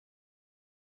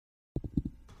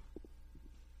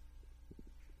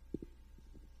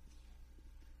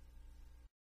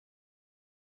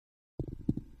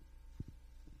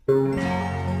She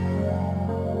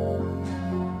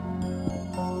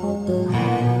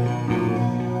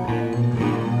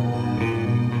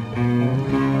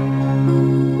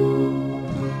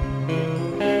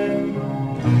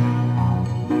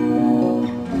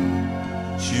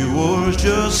was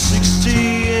just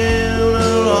 16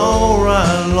 and all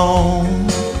right long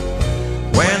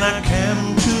when I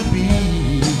came to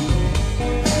be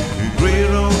a great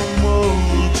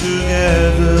woman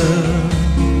together.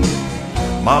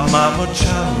 My mama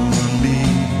child and me.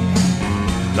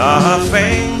 Now her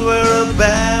things were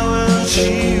bad when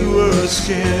she was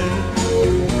scared.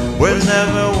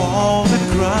 Whenever I want to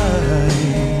cry,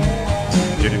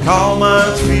 she'd call my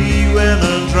feet when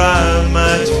I drive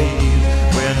my feet.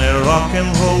 When they rock and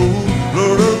roll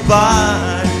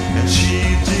lullaby, and she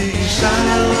did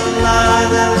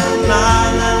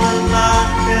sha-la-la-la-la-la-la-la,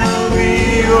 it'll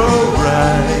be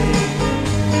alright.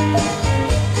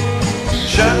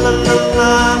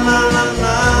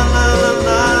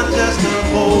 Sha-la-la-la-la-la-la-la-la, just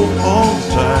hold on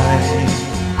tight.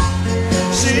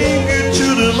 Sing it to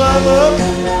the mama,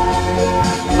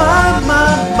 my, my,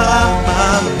 my,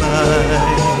 my, my.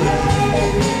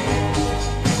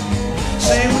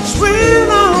 Sing with sweet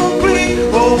on green,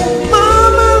 oh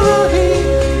mama,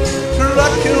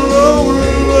 rock and roll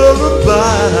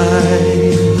lullaby.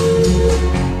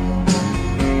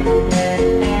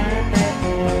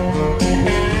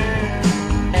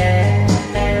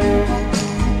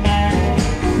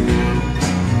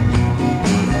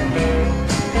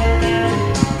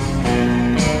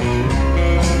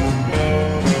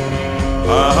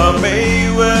 I may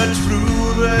went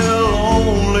through the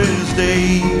loneliest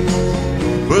days,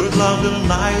 but love the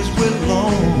nights were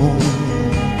long,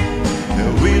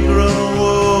 and we'd run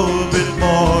over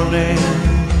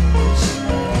mornings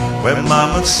when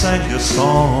mama sang a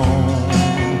song.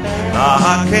 Now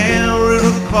I can't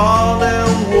recall them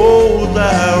words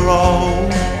that wrong.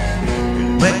 It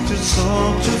makes it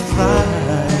song to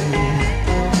fly,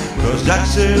 'cause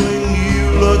that's when you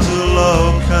let the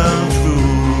love come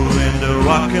through in the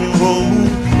rock and roll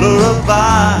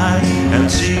lullaby. And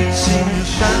she sings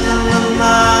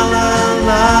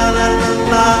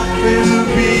sha-la-la-la-la-la-la-la, it'll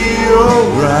be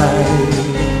alright.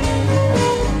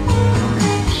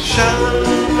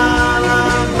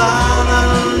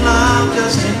 Sha-la-la-la-la-la-la,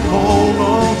 just hold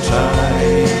on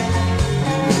tight.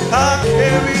 I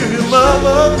carry you,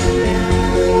 mama.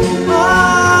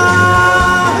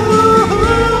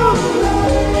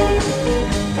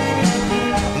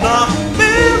 Now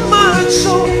midnight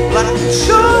soul like the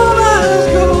sun has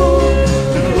gone,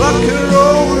 rock and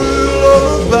roll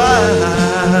lullaby.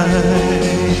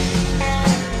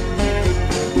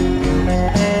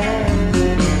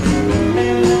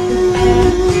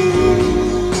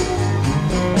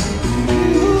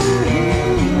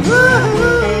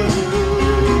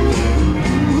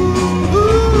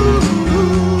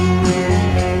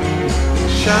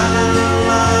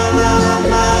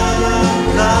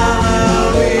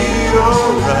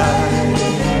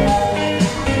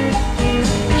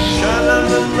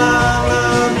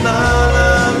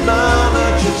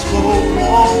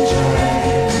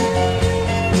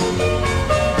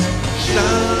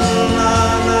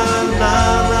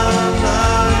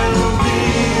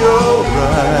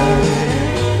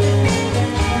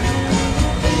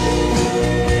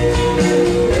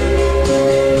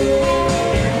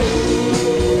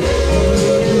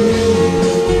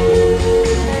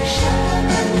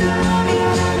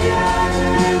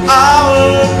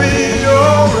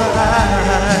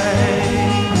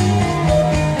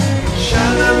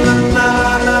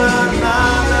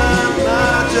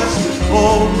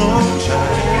 Hold on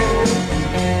tight.